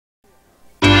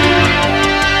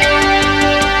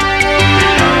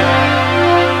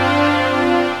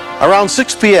Around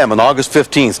 6 p.m. on August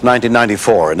 15th,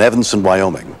 1994, in Evanston,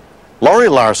 Wyoming, Lori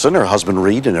Larson, her husband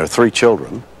Reed, and her 3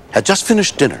 children had just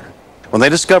finished dinner when they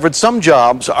discovered some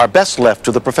jobs are best left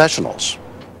to the professionals.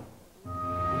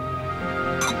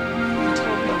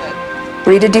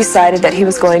 Reed had decided that he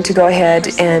was going to go ahead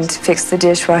and fix the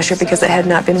dishwasher because it had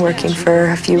not been working for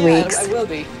a few weeks. I will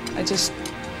be.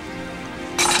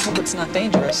 I hope it's not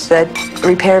dangerous. The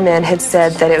repairman had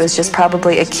said that it was just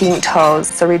probably a kinked hose,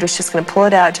 so Reed was just going to pull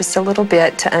it out just a little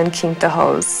bit to unkink the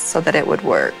hose so that it would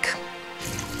work.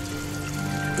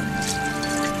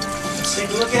 Let's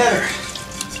take a look at her.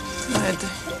 Good.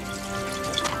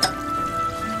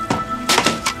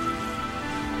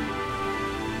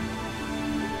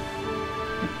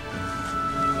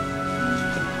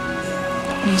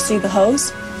 You see the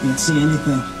hose? I don't see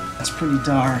anything. That's pretty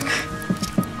dark.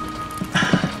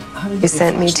 He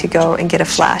sent me to go and get a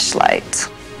flashlight.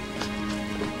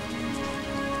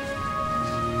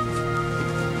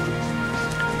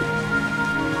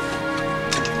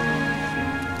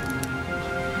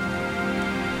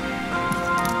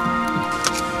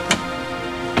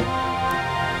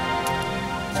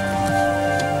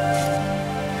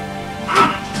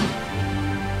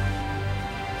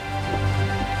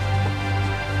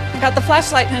 Got the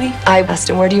flashlight, honey. I asked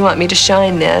him, where do you want me to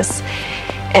shine this?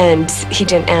 And he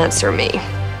didn't answer me.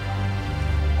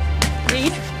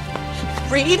 Reed?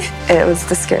 Reed? It was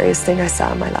the scariest thing I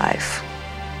saw in my life.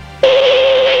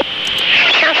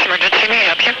 Sheriff's emergency, may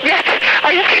I help you? Yes,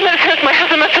 I just came out and said my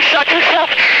husband must have shot himself.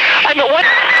 I'm at what?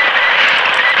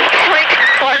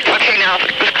 Okay, now,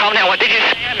 just calm down. What did you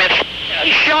say? I missed.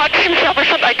 He shot himself or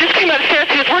something. I just came upstairs.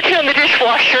 He was working on the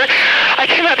dishwasher. I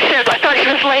came upstairs. I thought he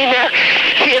was laying there.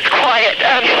 He is quiet.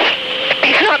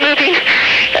 He's not moving.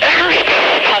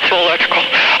 Possible electrical.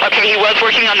 Okay, he was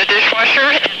working on the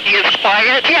dishwasher. He is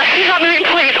quiet. Yes, he's not moving,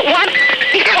 please. What?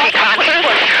 Is he conscious?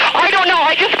 I don't know.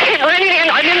 I just came running in.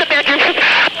 I'm in the bedroom.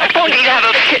 Do you have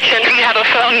a kitchen? Do you have a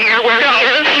phone here where he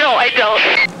is? No, I don't.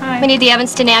 We need the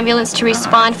Evanston ambulance to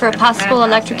respond for a possible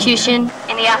electrocution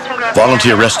in the Aspen Grove.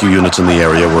 Volunteer rescue units in the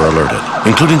area were alerted,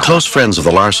 including close friends of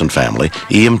the Larson family,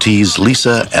 EMTs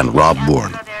Lisa and Rob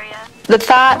Bourne. The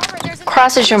thought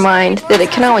crosses your mind that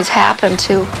it can always happen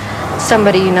to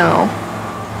somebody you know.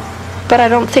 But I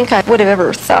don't think I would have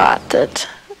ever thought that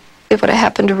it would have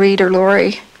happened to Reed or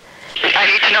Lori. I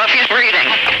need to know if he's breathing.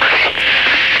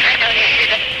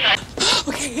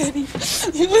 Okay, Eddie,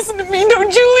 you listen to me.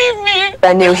 Don't you leave me.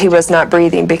 I knew he was not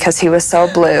breathing because he was so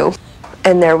blue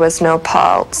and there was no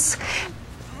pulse.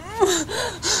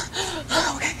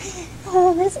 Okay.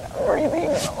 Oh, he's not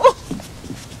breathing.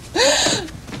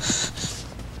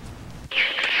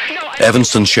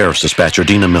 Evanston Sheriff's Dispatcher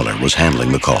Dina Miller was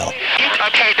handling the call.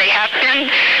 Okay, they have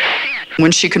been.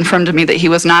 When she confirmed to me that he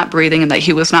was not breathing and that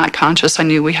he was not conscious, I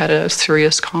knew we had a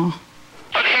serious call.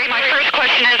 Okay, my first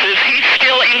question is he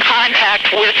still in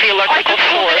contact with the electrical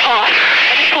source? I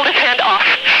just pulled his hand off.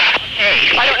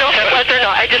 Okay. I don't know if it was or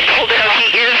not. I just pulled it off.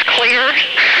 He is clear?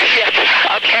 Yes.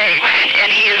 Okay.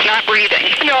 And he is not breathing?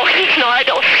 No, he's not. I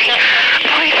don't see.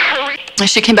 Please hurry.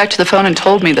 She came back to the phone and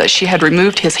told me that she had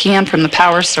removed his hand from the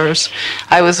power source.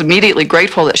 I was immediately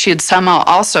grateful that she had somehow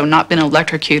also not been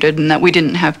electrocuted and that we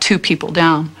didn't have 2 people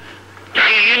down. Do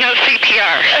you know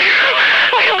CPR?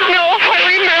 I don't know if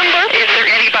I remember. Is there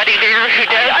anybody there who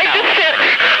does know? I just sent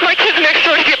my kids next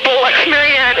door to get bullocks.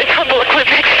 Marianne and her bullock live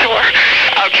next door.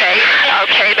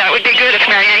 Okay, that would be good if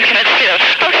Marianne can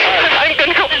assist. Okay, I'm going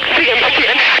to go see him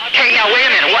again. Okay, now wait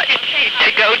a minute. What?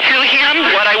 To go to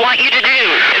him, what I want you to do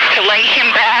is to lay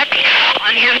him back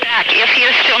on his back if he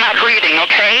is still not breathing,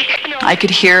 okay? I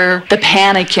could hear the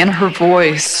panic in her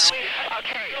voice.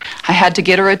 I had to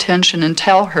get her attention and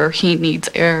tell her he needs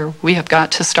air. We have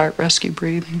got to start rescue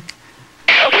breathing.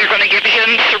 You're going to give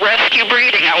him rescue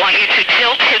breathing. I want you to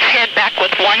tilt his head back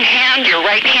with one hand, your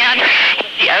right hand.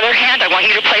 With the other hand, I want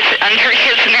you to place it under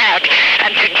his neck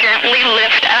and to gently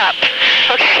lift up.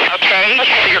 Okay?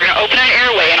 So you're going to open an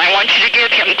airway, and I want you to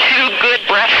give him 2 good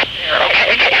breaths there.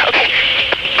 Okay.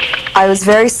 I was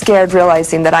very scared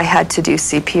realizing that I had to do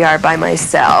CPR by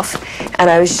myself, and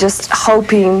I was just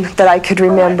hoping that I could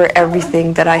remember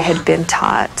everything that I had been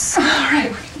taught. All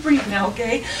right, breathe now,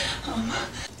 okay?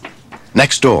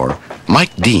 Next door,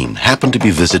 Mike Dean happened to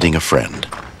be visiting a friend.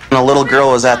 A little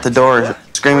girl was at the door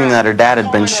screaming that her dad had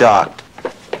been shot.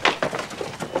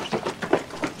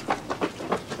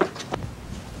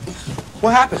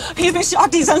 What happened? He's been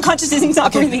shocked. He's unconscious. He's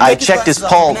not breathing. I checked his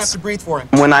pulse.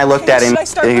 When I looked at him,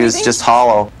 he was just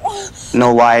hollow.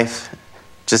 No life.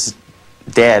 Just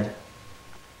dead.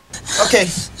 Okay.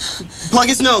 Plug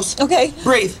his nose. Okay.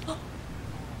 Breathe.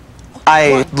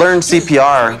 I learned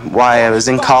CPR while I was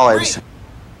in college.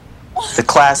 The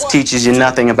class teaches you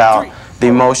nothing about the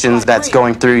emotions that's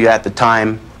going through you at the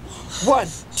time. 1,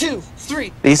 2,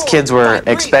 3. These kids were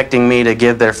expecting me to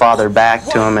give their father back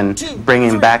to him and bring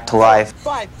him back to life.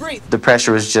 The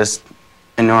pressure was just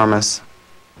enormous.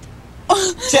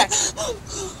 Check.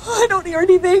 I don't hear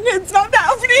anything. It's not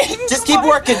happening. Just keep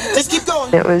working. Just keep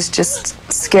going. It was just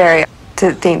scary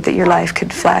to think that your life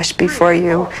could flash before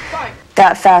you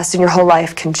that fast and your whole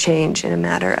life can change in a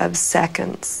matter of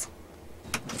seconds.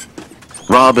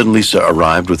 Rob and Lisa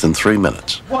arrived within 3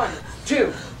 minutes. 1,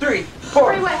 2, 3,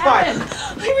 4, 5.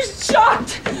 I was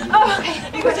shocked.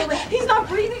 He's not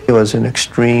breathing. It was an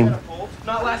extreme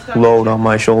load on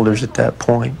my shoulders at that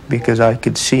point because I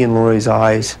could see in Lori's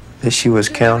eyes that she was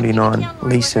counting on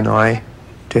Lisa and I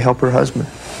to help her husband.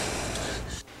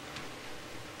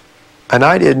 And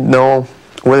I didn't know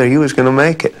whether he was going to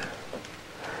make it.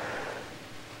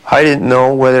 I didn't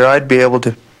know whether I'd be able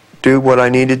to do what I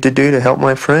needed to do to help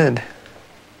my friend.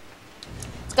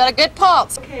 It's got a good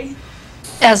pulse. Okay.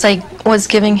 As I was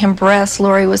giving him breaths,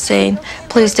 Lori was saying,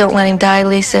 "Please don't let him die,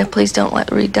 Lisa. Please don't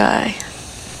let Reed die."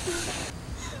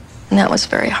 And that was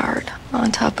very hard,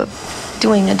 on top of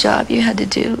doing a job you had to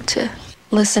do to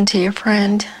listen to your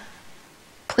friend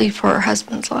plead for her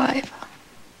husband's life.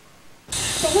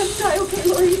 Don't let him die, okay,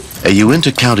 Lori? A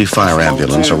Uinta County fire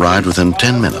ambulance arrived within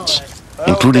 10 minutes,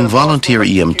 including volunteer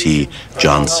EMT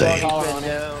John Sade.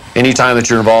 Anytime that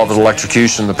you're involved with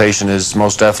electrocution, the patient is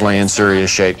most definitely in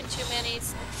serious shape.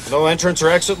 No entrance or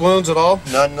exit wounds at all?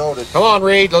 None noted. Come on,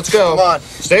 Reed, let's go. Come on.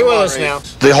 Stay with us now.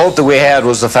 The hope that we had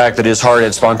was the fact that his heart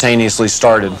had spontaneously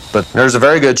started, but there's a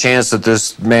very good chance that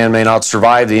this man may not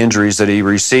survive the injuries that he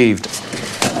received.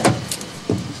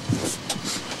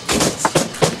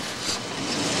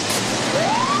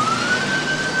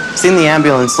 Seeing the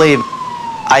ambulance leave,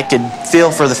 I could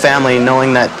feel for the family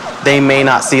knowing that they may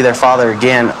not see their father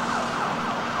again.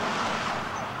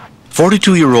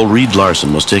 42-year-old Reed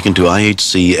Larson was taken to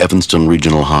IHC Evanston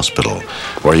Regional Hospital,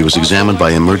 where he was examined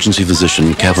by emergency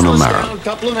physician Kevin O'Mara.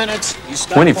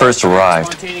 When he first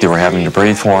arrived, they were having to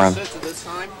breathe for him.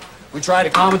 We tried a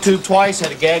common tube twice,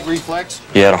 had a gag reflex.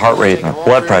 He had a heart rate and a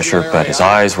blood pressure, but his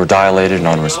eyes were dilated and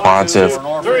unresponsive.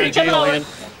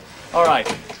 All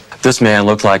right. This man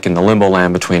looked like in the limbo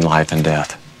land between life and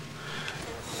death.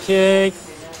 Okay,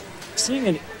 seeing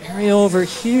an area over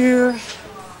here.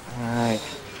 All right.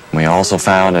 We also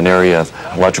found an area of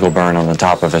electrical burn on the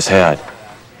top of his head.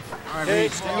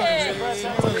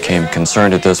 We became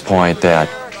concerned at this point that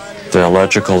the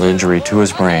electrical injury to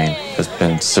his brain has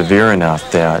been severe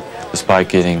enough that despite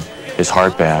getting his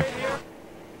heart back,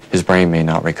 his brain may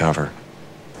not recover.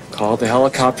 Called the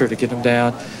helicopter to get him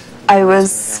down. I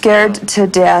was scared to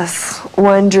death,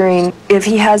 wondering if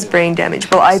he has brain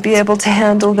damage, will I be able to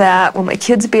handle that? Will my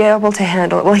kids be able to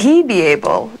handle it? Will he be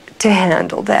able to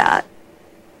handle that?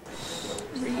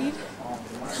 Reed,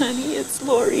 honey, it's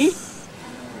Lori.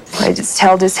 I just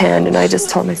held his hand and I just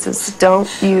told him, I says, "Don't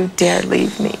you dare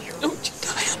leave me. Don't you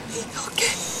die on me,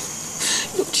 okay?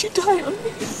 Don't you die on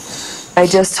me." I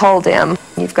just told him,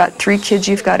 "You've got 3 kids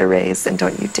you've got to raise, and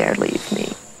don't you dare leave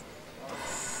me."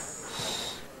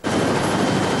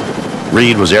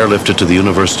 Reed was airlifted to the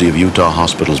University of Utah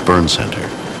Hospital's burn center,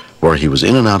 where he was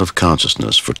in and out of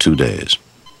consciousness for 2 days.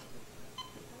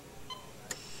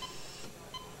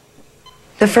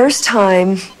 The first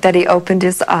time that he opened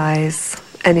his eyes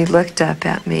and he looked up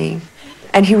at me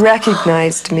and he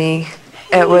recognized me,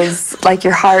 it was like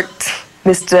your heart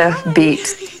missed a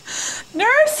beat.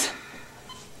 Nurse?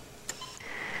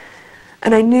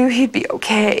 And I knew he'd be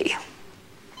okay.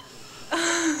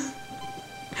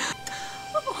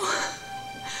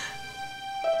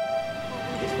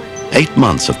 8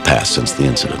 months have passed since the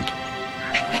incident.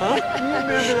 Huh? You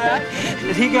remember that?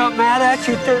 That he got mad at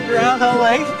you, turned around how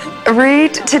late?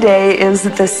 Reed today is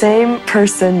the same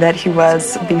person that he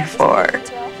was before.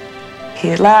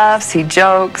 He laughs, he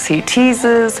jokes, he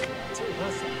teases.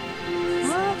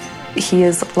 He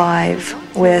is alive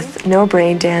with no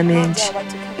brain damage,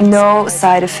 no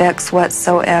side effects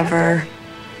whatsoever.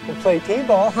 We'll play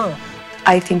t-ball, huh?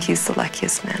 I think he's the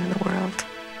luckiest man in the world.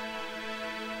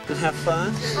 And have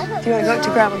fun? Do you want to go to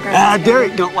Grandma and Grandma?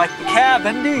 Derek don't like the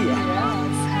cabin, do you?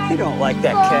 You don't like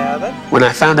that cabin. When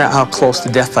I found out how close to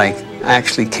death I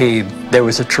actually came, there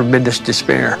was a tremendous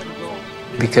despair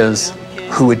because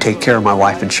who would take care of my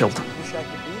wife and children?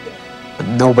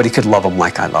 Nobody could love them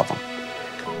like I love them.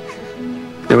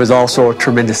 There was also a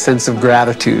tremendous sense of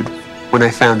gratitude when I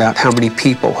found out how many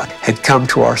people had come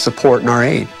to our support and our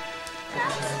aid.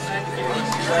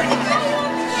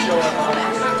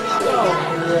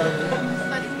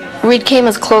 Reed came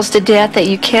as close to death that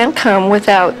you can come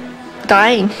without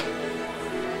dying.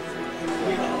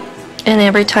 And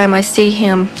every time I see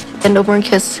him bend over and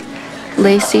kiss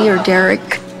Lacey or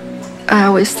Derek, I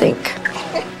always think,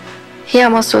 he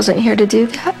almost wasn't here to do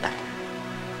that.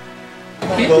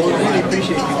 Well, we really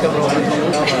appreciate you coming over.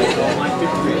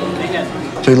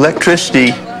 So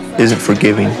electricity isn't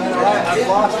forgiving.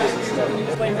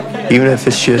 Even if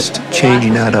it's just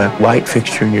changing out a light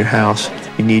fixture in your house,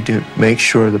 you need to make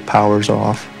sure the power's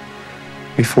off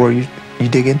before you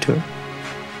dig into it.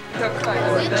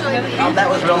 That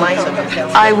was real nice of you.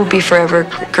 I will be forever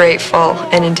grateful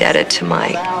and indebted to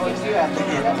Mike.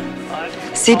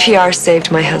 CPR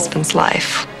saved my husband's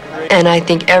life, and I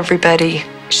think everybody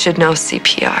should know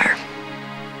CPR.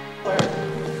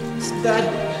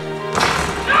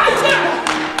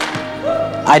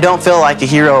 I don't feel like a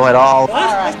hero at all.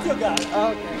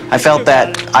 I felt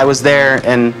that I was there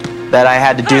and that I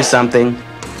had to do something.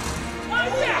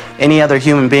 Any other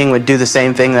human being would do the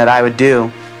same thing that I would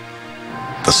do.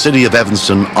 The city of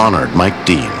Evanston honored Mike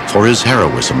Dean for his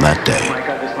heroism that day. Mike,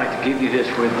 I'd just like to give you this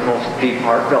with the most deep,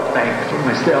 heartfelt thanks for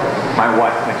myself, my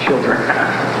wife, my children.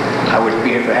 I would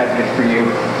be if it hadn't been for you.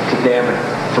 To them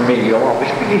and for me, you'll always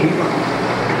be a hero.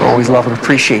 I always love and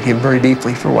appreciate him very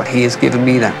deeply for what he has given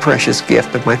me, that precious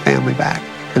gift of my family back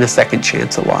and a second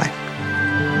chance at life.